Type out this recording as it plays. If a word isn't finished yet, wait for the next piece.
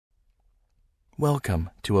Welcome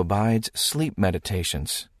to Abide's Sleep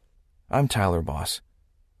Meditations. I'm Tyler Boss.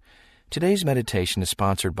 Today's meditation is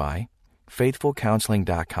sponsored by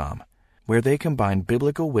FaithfulCounseling.com, where they combine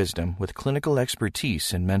biblical wisdom with clinical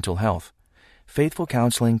expertise in mental health. Faithful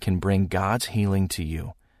Counseling can bring God's healing to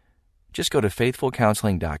you. Just go to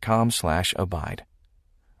FaithfulCounseling.com/abide.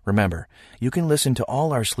 Remember, you can listen to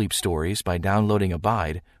all our sleep stories by downloading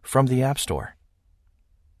Abide from the App Store.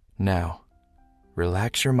 Now,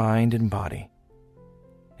 relax your mind and body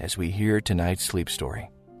as we hear tonight's sleep story.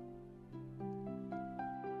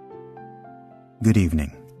 Good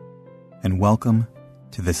evening, and welcome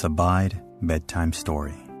to this Abide Bedtime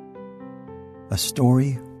Story. A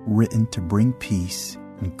story written to bring peace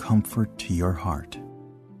and comfort to your heart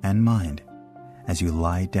and mind as you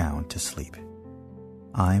lie down to sleep.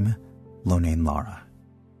 I'm Lonain Lara.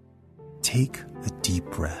 Take a deep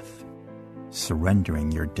breath,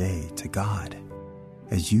 surrendering your day to God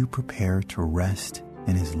as you prepare to rest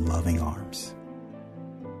in His loving arms.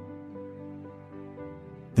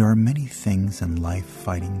 There are many things in life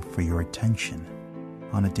fighting for your attention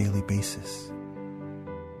on a daily basis.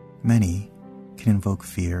 Many can invoke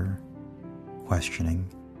fear,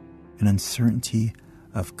 questioning, and uncertainty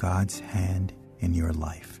of God's hand in your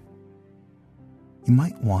life. You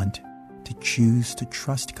might want to choose to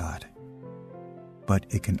trust God, but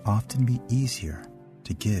it can often be easier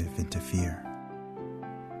to give into fear.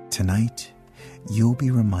 Tonight, you'll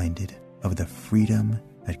be reminded of the freedom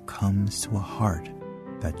that comes to a heart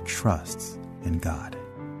that trusts in God.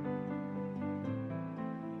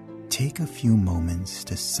 Take a few moments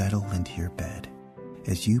to settle into your bed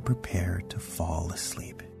as you prepare to fall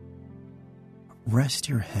asleep. Rest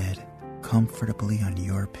your head comfortably on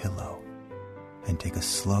your pillow and take a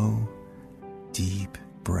slow, deep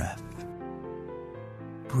breath.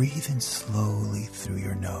 Breathe in slowly through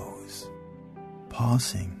your nose,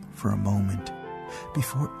 pausing for a moment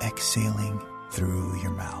before exhaling through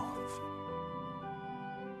your mouth.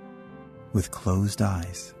 With closed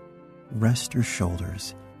eyes, rest your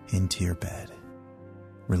shoulders into your bed,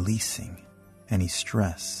 releasing any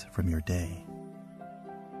stress from your day.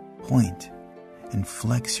 Point and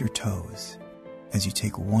flex your toes as you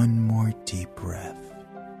take one more deep breath.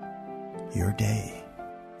 Your day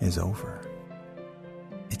is over.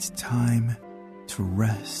 It's time to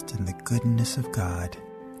rest in the goodness of God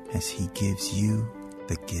as He gives you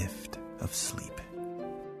the gift of sleep.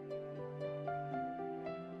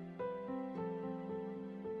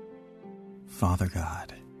 Father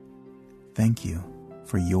God, thank you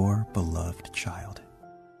for your beloved child.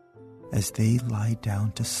 As they lie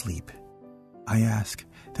down to sleep, I ask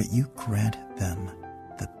that you grant them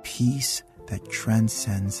the peace that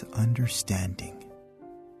transcends understanding,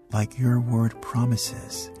 like your word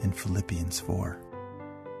promises in Philippians 4.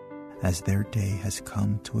 As their day has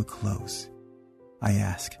come to a close, I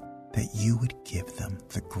ask that you would give them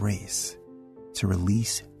the grace to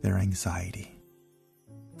release their anxiety,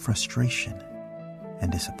 frustration,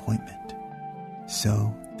 and disappointment,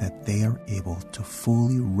 so that they are able to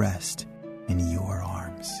fully rest in your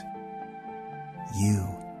arms. You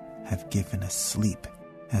have given us sleep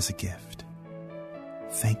as a gift.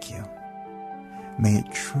 Thank you. May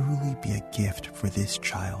it truly be a gift for this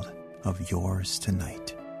child of yours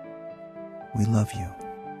tonight. We love you,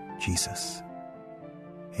 Jesus.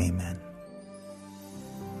 Amen.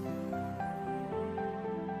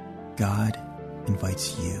 God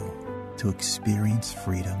invites you to experience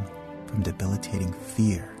freedom from debilitating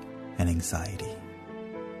fear and anxiety.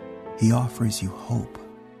 He offers you hope,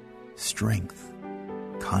 strength,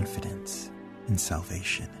 confidence, and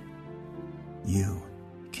salvation. You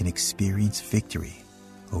can experience victory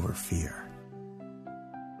over fear.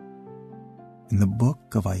 In the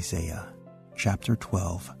book of Isaiah, chapter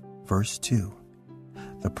 12, verse 2,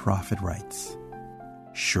 the prophet writes,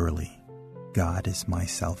 "Surely God is my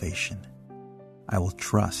salvation. I will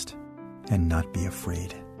trust and not be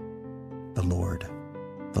afraid. The Lord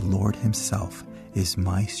Himself is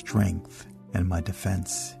my strength and my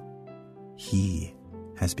defense. He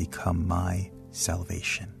has become my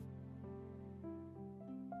salvation."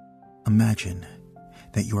 Imagine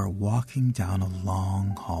that you are walking down a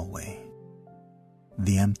long hallway.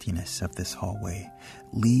 The emptiness of this hallway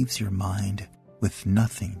leaves your mind with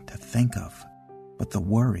nothing to think of but the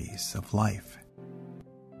worries of life.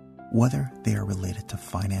 Whether they are related to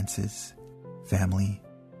finances, family,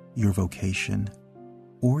 your vocation,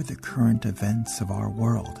 or the current events of our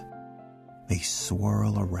world, they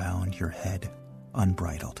swirl around your head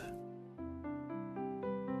unbridled.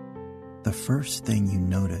 The first thing you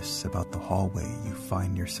notice about the hallway you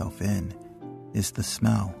find yourself in is the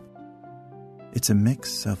smell. It's a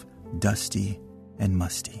mix of dusty and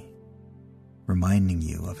musty, reminding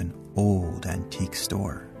you of an old antique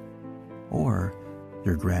store or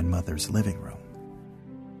your grandmother's living room.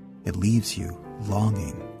 It leaves you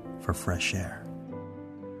longing for fresh air.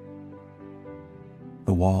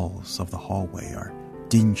 The walls of the hallway are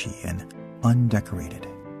dingy and undecorated.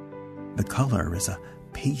 The color is a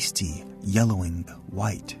pasty, yellowing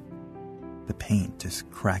white. The paint is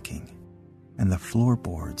cracking, and the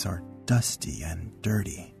floorboards are dusty and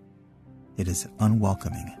dirty. It is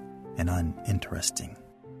unwelcoming and uninteresting.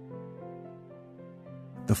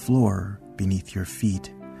 The floor beneath your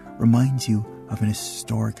feet reminds you of an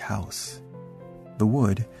historic house. The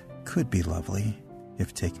wood could be lovely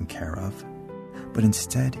if taken care of, but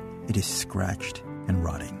instead it is scratched and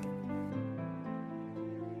rotting.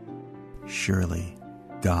 Surely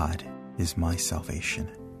God is my salvation.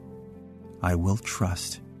 I will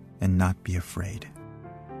trust and not be afraid.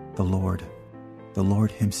 The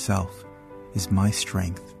Lord Himself is my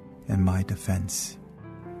strength and my defense.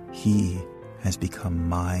 He has become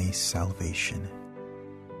my salvation.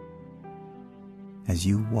 As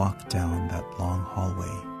you walk down that long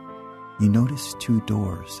hallway, you notice 2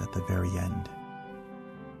 doors at the very end.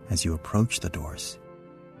 As you approach the doors,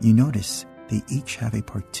 you notice they each have a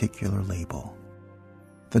particular label.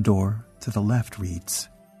 The door to the left reads,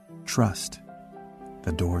 "Trust."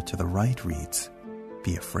 The door to the right reads,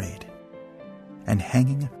 "Be afraid." And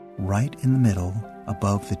hanging right in the middle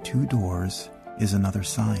above the 2 doors is another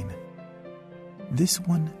sign. This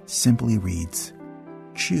one simply reads,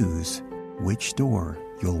 "Choose which door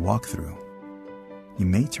you'll walk through." You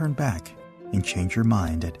may turn back and change your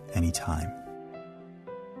mind at any time.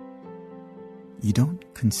 You don't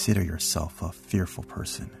consider yourself a fearful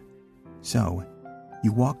person, so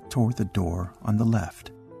you walk toward the door on the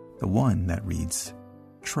left, the one that reads,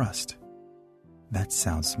 "Trust." That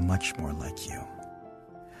sounds much more like you.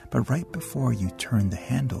 But right before you turn the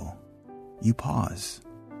handle, you pause.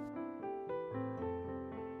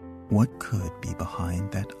 What could be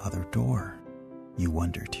behind that other door? You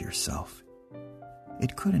wonder to yourself.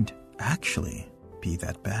 It couldn't actually be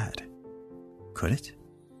that bad, could it?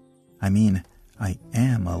 I mean, I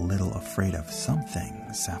am a little afraid of some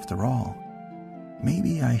things, after all.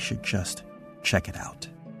 Maybe I should just check it out.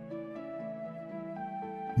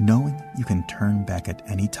 Knowing you can turn back at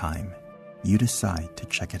any time, you decide to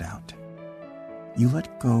check it out. You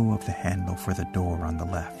let go of the handle for the door on the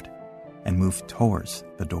left and move towards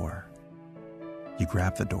the door. You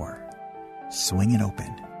grab the door, swing it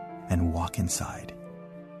open, and walk inside.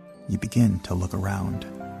 You begin to look around.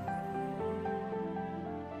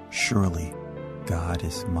 Surely, God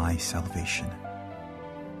is my salvation.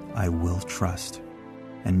 I will trust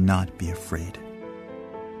and not be afraid.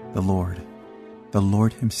 The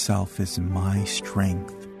Lord Himself is my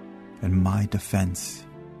strength and my defense.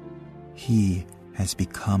 He has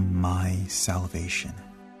become my salvation.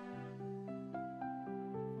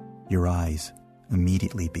 Your eyes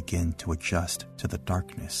immediately begin to adjust to the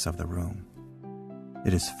darkness of the room.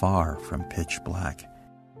 It is far from pitch black.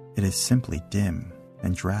 It is simply dim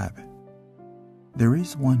and drab. There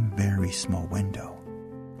is one very small window,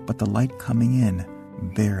 but the light coming in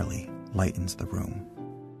barely lightens the room.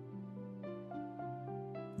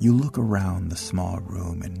 You look around the small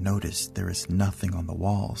room and notice there is nothing on the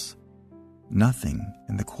walls, nothing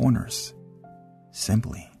in the corners,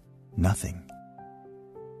 simply nothing.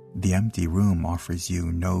 The empty room offers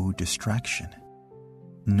you no distraction,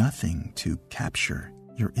 nothing to capture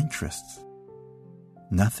your interests,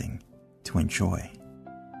 nothing to enjoy.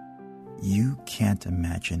 You can't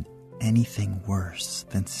imagine anything worse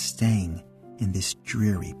than staying in this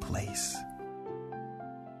dreary place.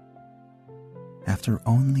 After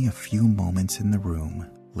only a few moments in the room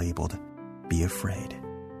labeled "Be Afraid,"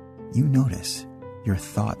 you notice your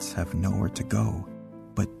thoughts have nowhere to go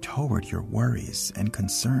but toward your worries and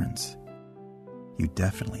concerns. You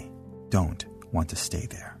definitely don't want to stay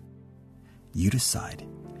there. You decide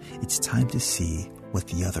it's time to see what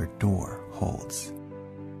the other door holds.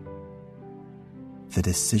 The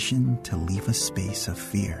decision to leave a space of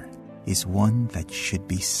fear is one that should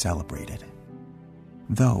be celebrated.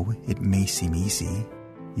 Though it may seem easy,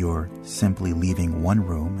 you're simply leaving one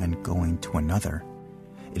room and going to another,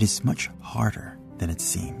 it is much harder than it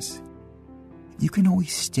seems. You can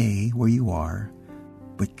always stay where you are,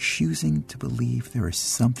 but choosing to believe there is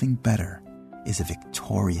something better is a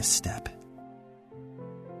victorious step.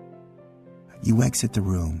 You exit the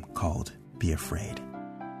room called "Be Afraid"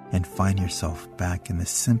 and find yourself back in the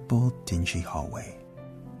simple, dingy hallway,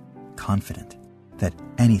 confident that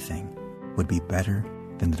anything would be better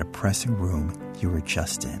than the depressing room you were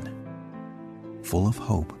just in. Full of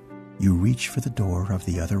hope, you reach for the door of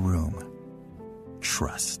the other room.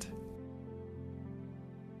 Trust.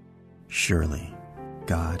 Surely,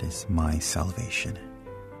 God is my salvation.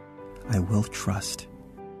 I will trust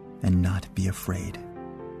and not be afraid.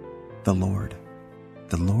 The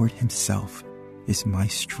Lord Himself is my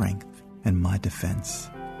strength and my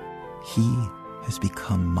defense. He has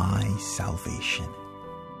become my salvation.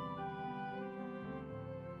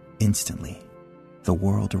 Instantly, the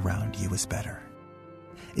world around you is better.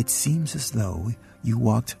 It seems as though you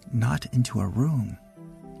walked not into a room,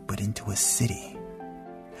 but into a city.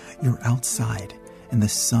 You're outside and the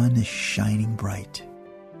sun is shining bright.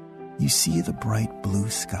 You see the bright blue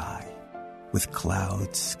sky with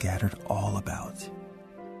clouds scattered all about.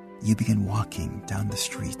 You begin walking down the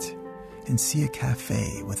street and see a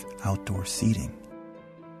cafe with outdoor seating.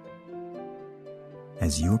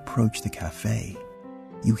 As you approach the cafe,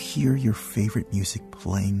 you hear your favorite music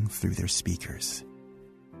playing through their speakers.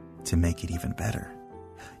 To make it even better,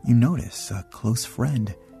 you notice a close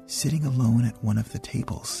friend sitting alone at one of the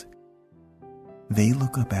tables. They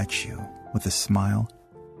look up at you with a smile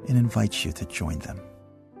and invite you to join them.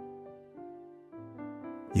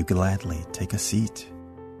 You gladly take a seat,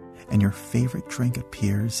 and your favorite drink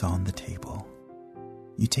appears on the table.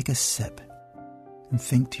 You take a sip and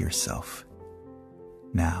think to yourself,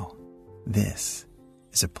 now, this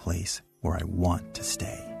is a place where I want to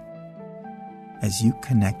stay. As you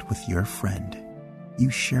connect with your friend, you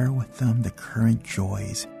share with them the current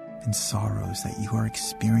joys and sorrows that you are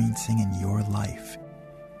experiencing in your life.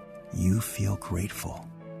 You feel grateful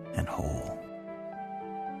and whole.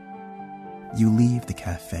 You leave the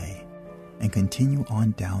cafe and continue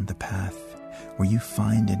on down the path where you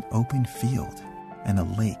find an open field and a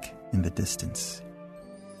lake in the distance.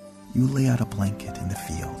 You lay out a blanket in the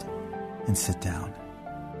field and sit down.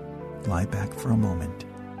 Lie back for a moment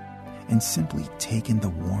and simply take in the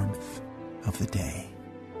warmth of the day.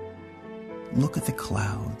 Look at the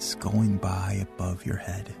clouds going by above your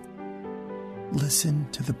head. Listen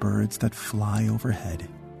to the birds that fly overhead.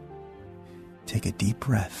 Take a deep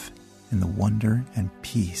breath in the wonder and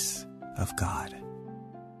peace of God.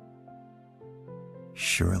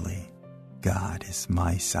 Surely, God is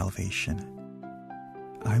my salvation.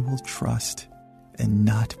 I will trust and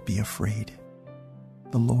not be afraid.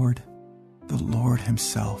 The Lord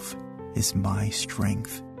Himself is my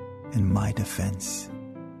strength and my defense.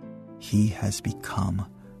 He has become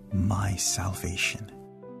my salvation.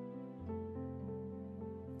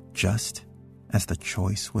 Just as the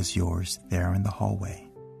choice was yours there in the hallway,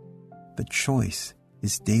 the choice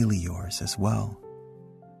is daily yours as well.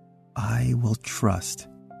 I will trust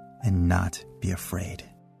and not be afraid.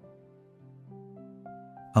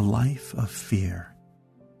 A life of fear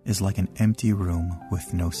is like an empty room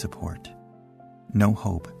with no support, no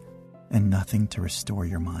hope, and nothing to restore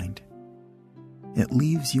your mind. It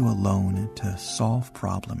leaves you alone to solve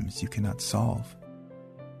problems you cannot solve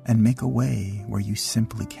and make a way where you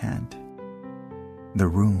simply can't. The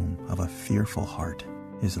room of a fearful heart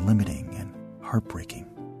is limiting and heartbreaking,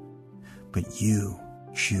 but you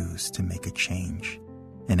choose to make a change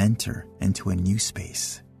and enter into a new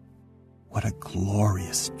space. What a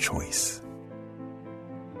glorious choice.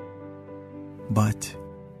 But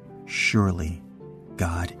surely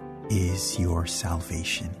God is your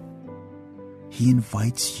salvation. He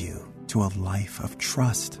invites you to a life of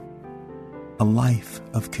trust, a life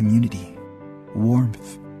of community,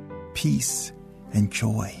 warmth, peace, and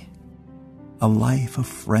joy, a life of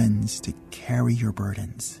friends to carry your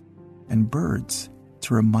burdens, and birds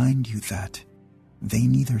to remind you that they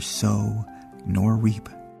neither sow nor reap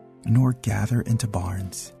nor gather into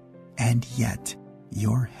barns, and yet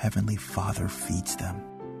your heavenly Father feeds them.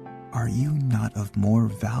 Are you not of more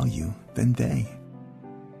value than they?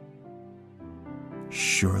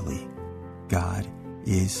 Surely, God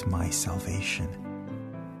is my salvation.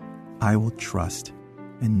 I will trust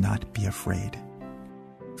and not be afraid.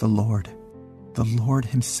 The Lord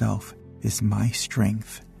Himself is my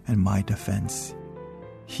strength and my defense.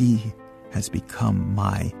 He has become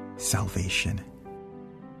my salvation.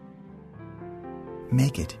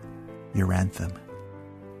 Make it your anthem.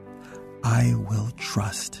 I will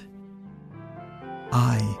trust.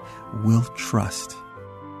 I will trust.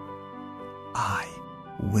 I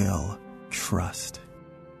will trust.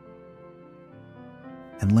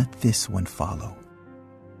 And let this one follow.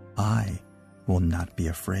 I will not be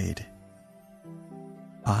afraid.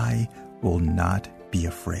 I will not be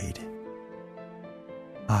afraid.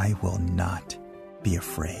 I will not be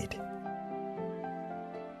afraid.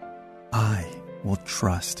 I will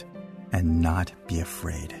trust and not be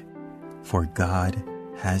afraid, for God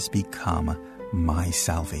has become my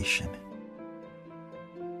salvation.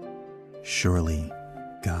 Surely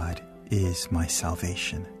God is my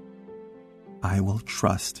salvation. I will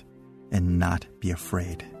trust and not be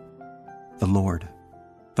afraid. The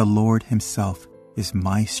Lord himself is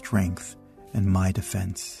my strength and my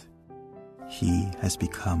defense. He has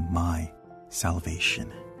become my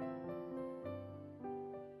salvation.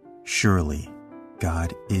 Surely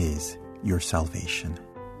God is your salvation.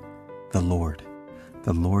 The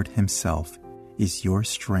Lord himself is your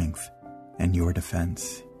strength and your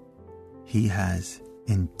defense. He has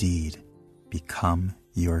indeed become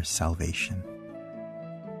your salvation.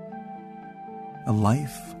 A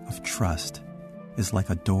life of trust is like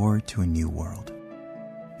a door to a new world.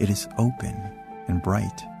 It is open and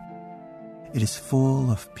bright. It is full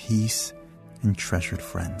of peace and treasured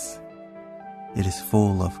friends. It is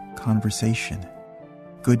full of conversation,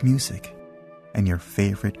 good music, and your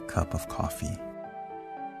favorite cup of coffee.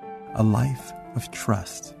 A life of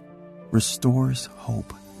trust restores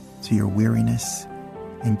hope to your weariness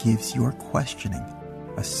and gives your questioning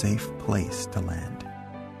a safe place to land.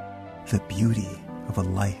 The beauty of a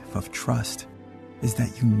life of trust is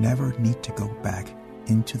that you never need to go back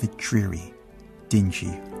into the dreary,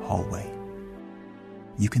 dingy hallway.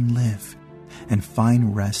 You can live and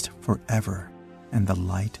find rest forever in the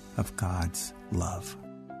light of God's love.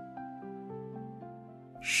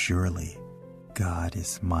 Surely God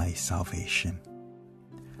is my salvation.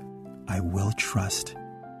 I will trust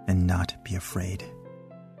and not be afraid.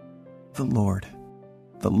 The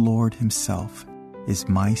Lord himself is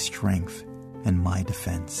my strength and my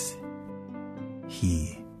defense.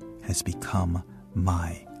 He has become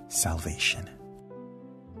my salvation.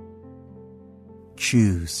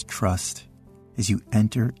 Choose trust as you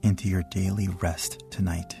enter into your daily rest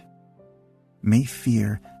tonight. May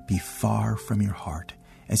fear be far from your heart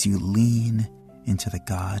as you lean into the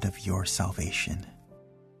God of your salvation.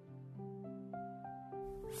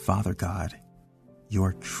 Father God, you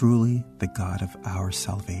are truly the God of our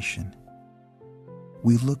salvation.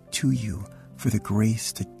 We look to you for the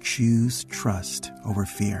grace to choose trust over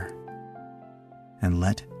fear. And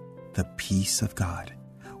let the peace of God,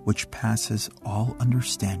 which passes all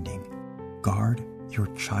understanding, guard your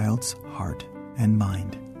child's heart and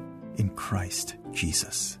mind in Christ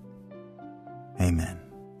Jesus. Amen.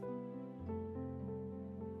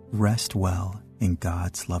 Rest well in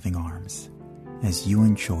God's loving arms as you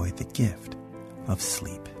enjoy the gift of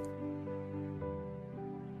sleep.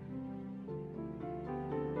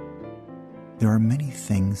 There are many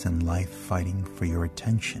things in life fighting for your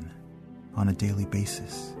attention on a daily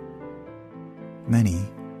basis. Many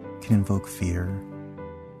can invoke fear,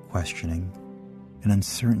 questioning, and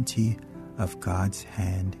uncertainty of God's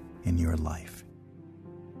hand in your life.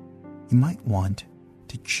 You might want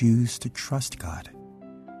to choose to trust God,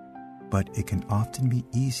 but it can often be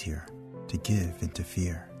easier to give into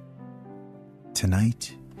fear.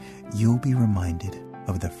 Tonight, you'll be reminded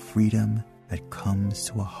of the freedom that comes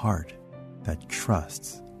to a heart that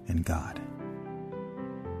trusts in God.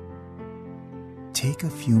 Take a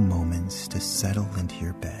few moments to settle into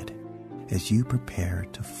your bed as you prepare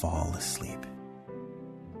to fall asleep.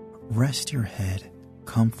 Rest your head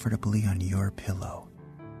comfortably on your pillow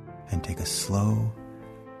and take a slow,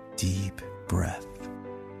 deep breath.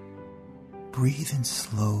 Breathe in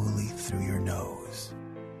slowly through your nose,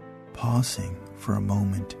 pausing for a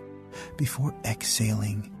moment before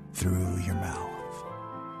exhaling through your mouth.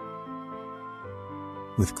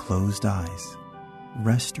 With closed eyes,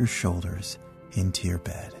 rest your shoulders into your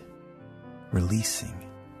bed, releasing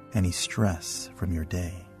any stress from your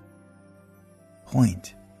day.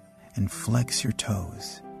 Point and flex your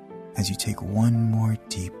toes as you take one more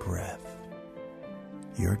deep breath.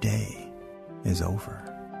 Your day is over.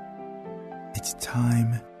 It's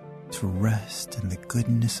time to rest in the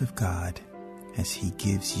goodness of God as He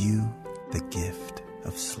gives you the gift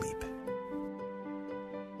of sleep.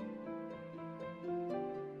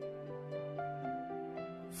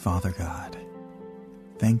 Father God,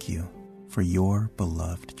 thank you for your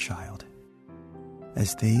beloved child.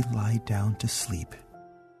 As they lie down to sleep,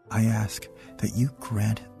 I ask that you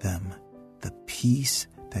grant them the peace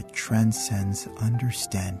that transcends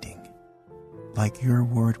understanding, like your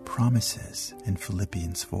word promises in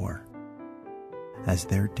Philippians 4. As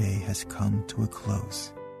their day has come to a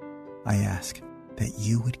close, I ask that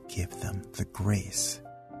you would give them the grace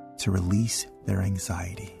to release their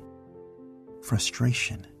anxiety,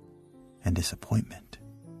 frustration, and disappointment,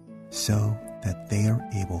 so that they are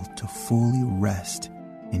able to fully rest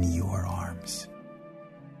in your arms.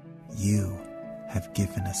 You have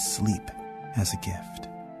given us sleep as a gift.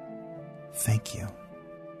 Thank you.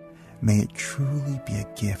 May it truly be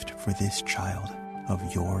a gift for this child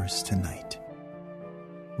of yours tonight.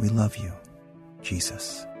 We love you,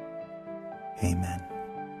 Jesus. Amen.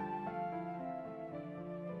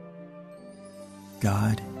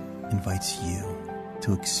 God invites you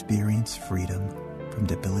to experience freedom from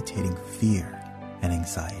debilitating fear and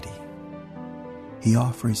anxiety. He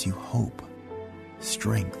offers you hope,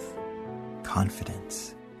 strength,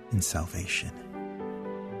 confidence, and salvation.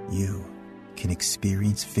 You can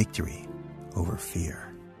experience victory over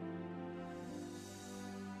fear.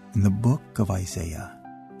 In the book of Isaiah,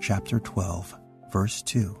 chapter 12, verse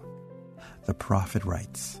 2, the prophet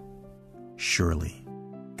writes, "Surely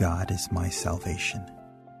God is my salvation.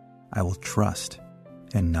 I will trust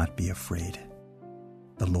and not be afraid.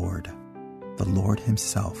 The Lord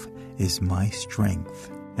Himself is my strength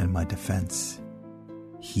and my defense.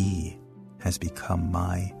 He has become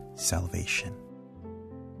my salvation."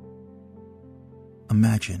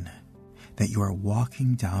 Imagine that you are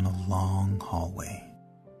walking down a long hallway.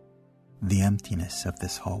 The emptiness of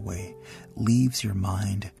this hallway leaves your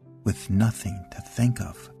mind with nothing to think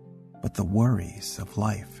of but the worries of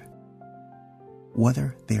life.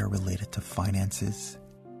 Whether they are related to finances,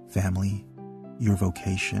 family, your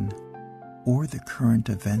vocation, or the current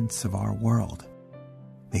events of our world,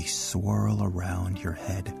 they swirl around your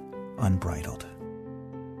head unbridled.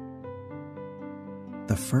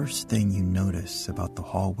 The first thing you notice about the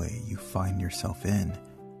hallway you find yourself in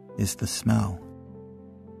is the smell.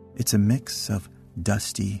 It's a mix of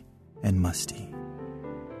dusty and musty,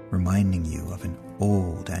 reminding you of an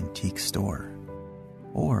old antique store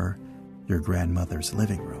or your grandmother's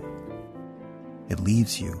living room. It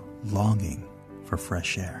leaves you longing for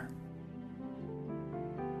fresh air.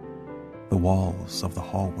 The walls of the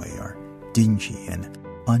hallway are dingy and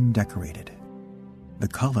undecorated. The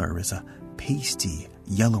color is a pasty,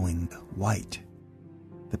 yellowing white.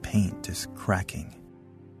 The paint is cracking,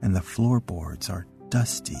 and the floorboards are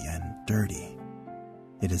dusty and dirty.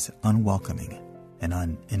 It is unwelcoming and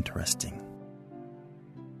uninteresting.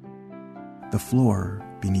 The floor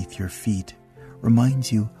beneath your feet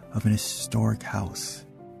reminds you of an historic house.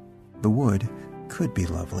 The wood could be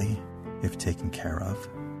lovely if taken care of,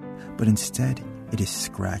 but instead it is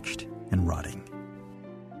scratched and rotting.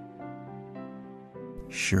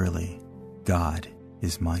 Surely God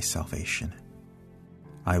is my salvation.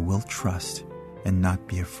 I will trust and not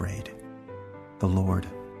be afraid. The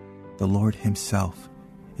Lord Himself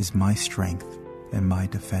is my strength and my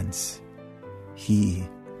defense. He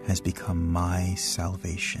has become my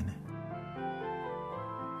salvation.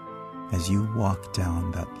 As you walk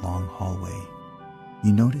down that long hallway,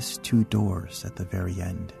 you notice 2 doors at the very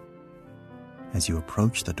end. As you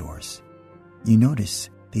approach the doors, you notice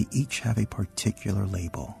they each have a particular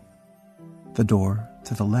label. The door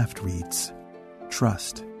to the left reads,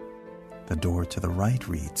 "Trust." The door to the right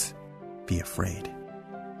reads, "Be afraid."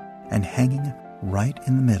 And hanging right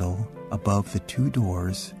in the middle above the 2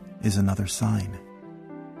 doors is another sign.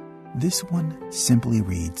 This one simply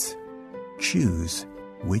reads, "Choose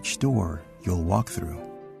which door you'll walk through."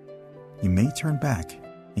 You may turn back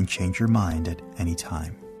and change your mind at any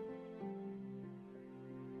time.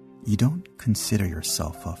 You don't consider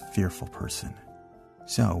yourself a fearful person,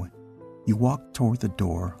 so you walk toward the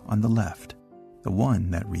door on the left, the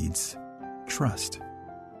one that reads, "Trust."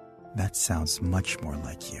 That sounds much more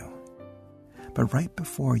like you. But right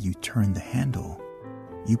before you turn the handle,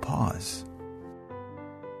 you pause.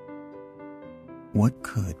 What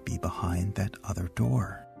could be behind that other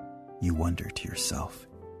door? You wonder to yourself.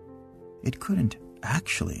 It couldn't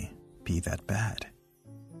actually be that bad,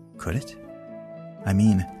 could it? I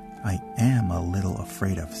mean, I am a little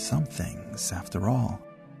afraid of some things after all.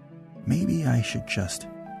 Maybe I should just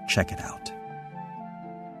check it out.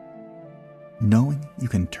 Knowing you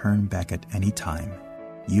can turn back at any time,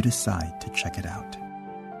 you decide to check it out.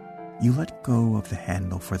 You let go of the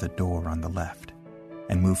handle for the door on the left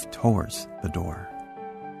and move towards the door.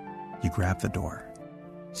 You grab the door,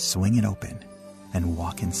 swing it open, and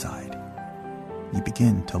walk inside. You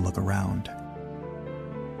begin to look around.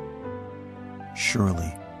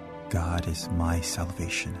 Surely God is my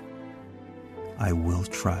salvation. I will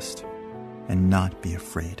trust and not be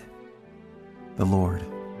afraid. The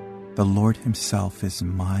Lord Himself is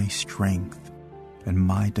my strength and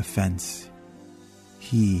my defense.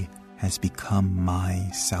 He has become my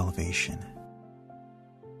salvation.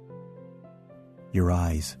 Your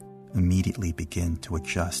eyes immediately begin to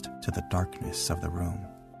adjust to the darkness of the room.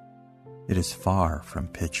 It is far from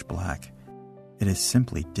pitch black. It is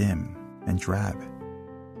simply dim and drab.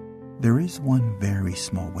 There is one very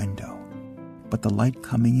small window, but the light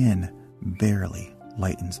coming in barely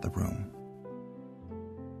lightens the room.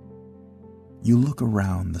 You look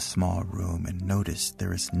around the small room and notice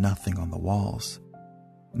there is nothing on the walls,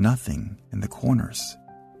 nothing in the corners,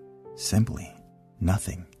 simply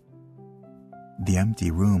nothing. The empty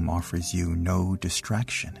room offers you no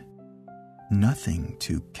distraction, nothing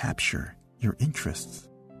to capture your interests,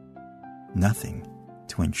 nothing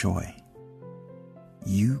to enjoy.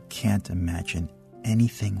 You can't imagine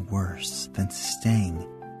anything worse than staying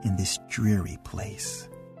in this dreary place.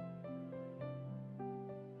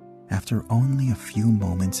 After only a few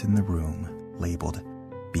moments in the room labeled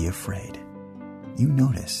 "Be Afraid," you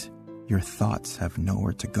notice your thoughts have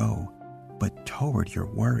nowhere to go but toward your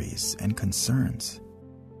worries and concerns.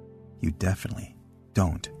 You definitely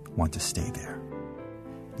don't want to stay there.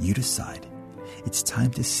 You decide it's time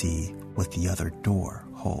to see what the other door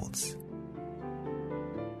holds.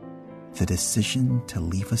 The decision to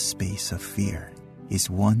leave a space of fear is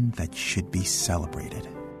one that should be celebrated.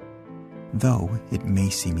 Though it may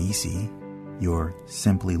seem easy, you're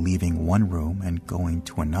simply leaving one room and going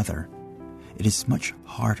to another, it is much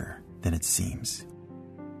harder than it seems.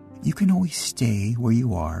 You can always stay where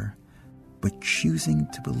you are, but choosing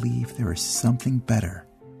to believe there is something better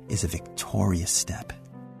is a victorious step.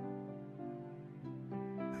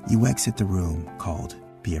 You exit the room called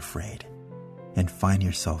 "Be Afraid" and find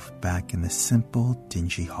yourself back in the simple,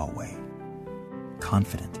 dingy hallway,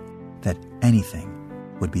 confident that anything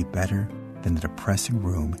would be better than the depressing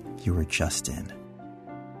room you were just in.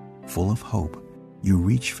 Full of hope, you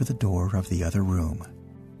reach for the door of the other room.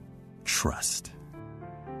 Trust.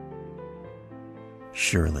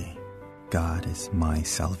 Surely, God is my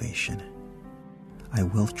salvation. I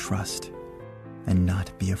will trust and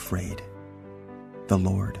not be afraid. The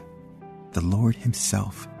Lord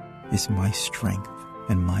Himself is my strength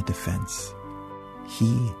and my defense.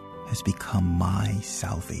 He has become my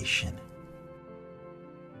salvation.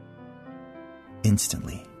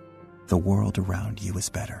 Instantly, the world around you is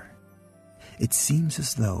better. It seems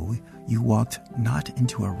as though you walked not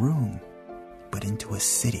into a room, but into a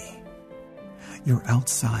city. You're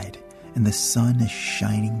outside and the sun is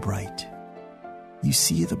shining bright. You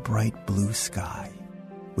see the bright blue sky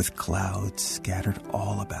with clouds scattered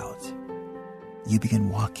all about. You begin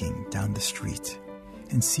walking down the street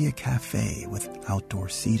and see a cafe with outdoor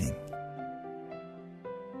seating.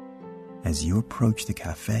 As you approach the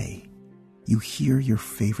cafe, you hear your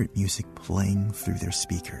favorite music playing through their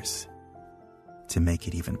speakers. To make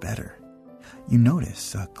it even better, you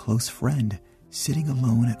notice a close friend sitting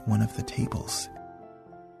alone at one of the tables.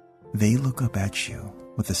 They look up at you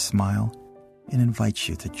with a smile and invite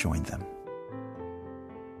you to join them.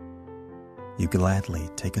 You gladly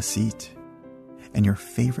take a seat, and your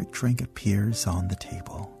favorite drink appears on the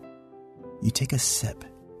table. You take a sip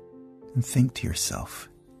and think to yourself,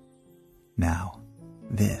 now,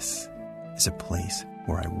 this is a place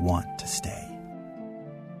where I want to stay.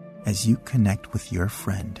 As you connect with your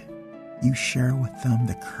friend, you share with them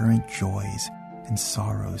the current joys and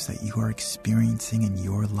sorrows that you are experiencing in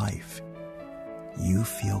your life. You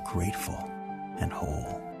feel grateful and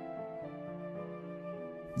whole.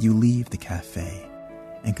 You leave the cafe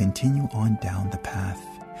and continue on down the path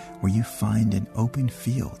where you find an open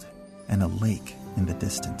field and a lake in the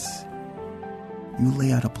distance. You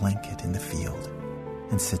lay out a blanket in the field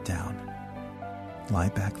and sit down, lie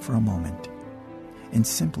back for a moment, and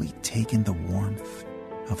simply take in the warmth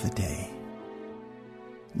of the day.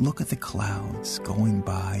 Look at the clouds going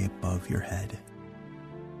by above your head.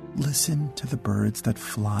 Listen to the birds that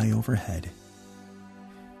fly overhead.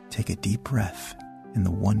 Take a deep breath in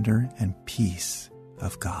the wonder and peace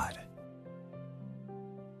of God.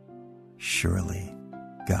 Surely,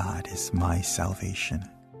 God is my salvation.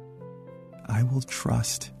 I will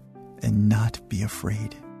trust and not be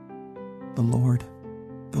afraid. The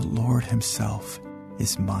Lord Himself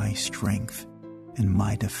is my strength and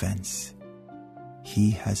my defense.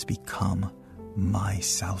 He has become my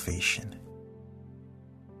salvation.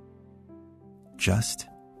 Just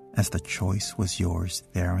as the choice was yours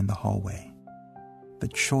there in the hallway, the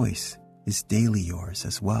choice is daily yours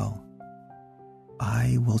as well.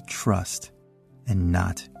 I will trust and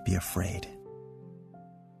not be afraid.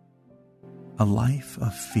 A life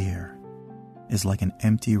of fear is like an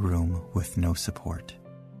empty room with no support,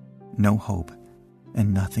 no hope,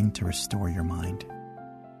 and nothing to restore your mind.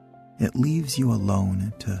 It leaves you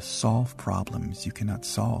alone to solve problems you cannot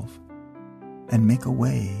solve and make a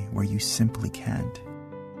way where you simply can't.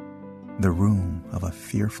 The room of a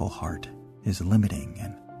fearful heart is limiting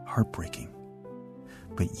and heartbreaking,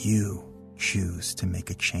 but you choose to make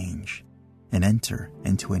a change and enter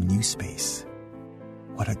into a new space.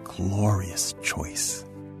 What a glorious choice.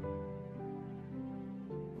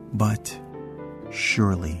 But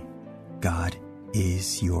surely God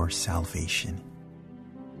is your salvation.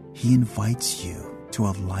 He invites you to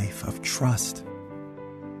a life of trust,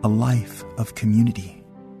 a life of community,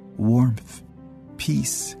 warmth,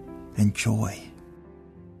 peace and joy,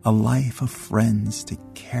 a life of friends to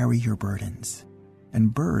carry your burdens,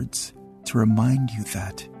 and birds to remind you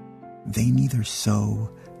that they neither sow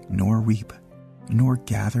nor reap nor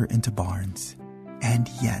gather into barns, and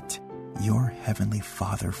yet your heavenly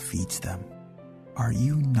Father feeds them. Are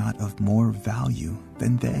you not of more value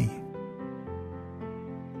than they?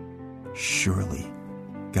 Surely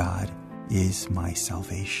God is my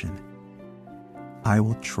salvation. I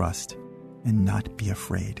will trust and not be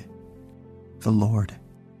afraid. The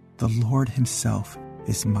Lord Himself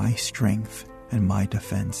is my strength and my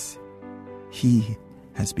defense. He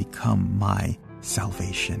has become my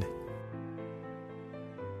salvation.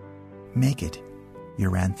 Make it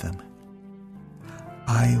your anthem.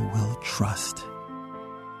 I will trust.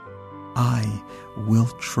 I will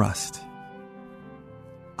trust.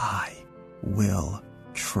 I will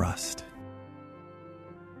trust.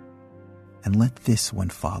 And let this one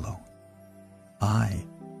follow. I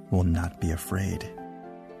will not be afraid.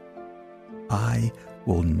 I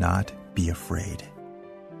will not be afraid.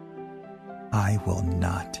 I will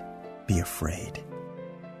not be afraid.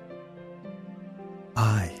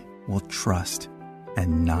 I will trust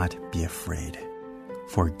and not be afraid,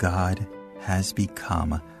 for God has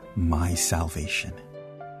become my salvation.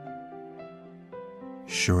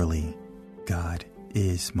 Surely God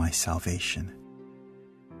is my salvation.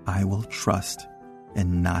 I will trust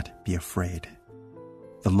and not be afraid.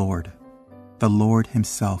 The Lord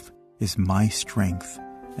Himself is my strength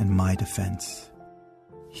and my defense.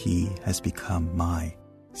 He has become my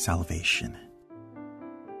salvation.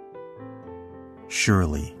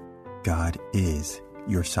 Surely God is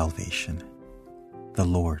your salvation. The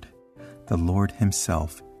Lord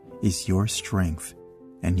Himself is your strength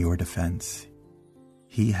and your defense.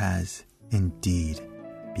 He has indeed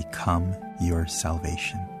become your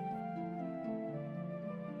salvation.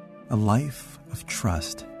 A life of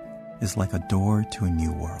trust is like a door to a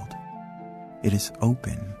new world. It is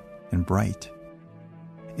open and bright.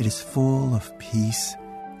 It is full of peace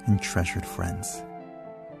and treasured friends.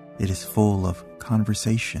 It is full of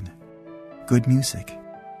conversation, good music,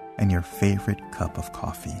 and your favorite cup of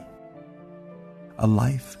coffee. A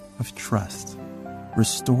life of trust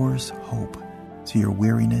restores hope to your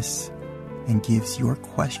weariness and gives your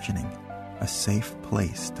questioning a safe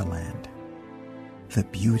place to land. The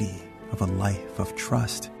beauty of a life of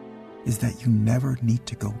trust is that you never need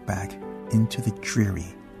to go back into the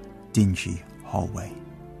dreary, dingy hallway.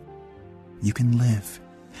 You can live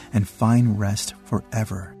and find rest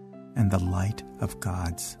forever in the light of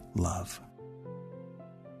God's love.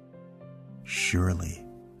 Surely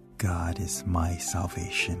God is my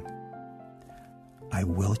salvation. I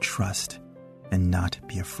will trust and not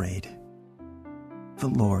be afraid. The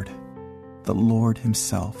Lord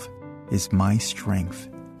Himself is my strength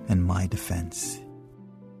and my defense.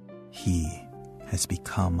 He has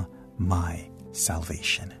become my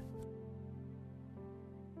salvation.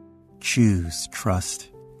 Choose trust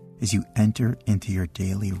as you enter into your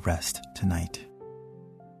daily rest tonight.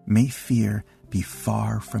 May fear be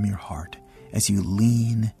far from your heart as you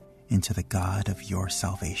lean into the God of your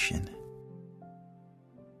salvation.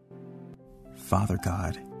 Father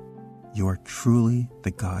God, you are truly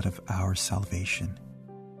the God of our salvation.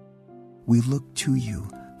 We look to you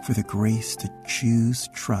for the grace to choose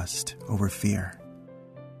trust over fear.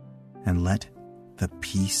 And let the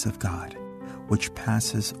peace of God, which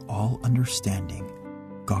passes all understanding,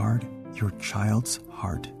 guard your child's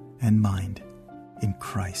heart and mind in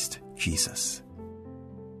Christ Jesus.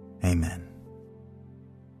 Amen.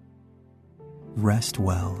 Rest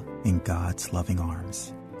well in God's loving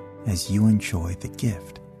arms as you enjoy the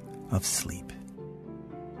gift of sleep.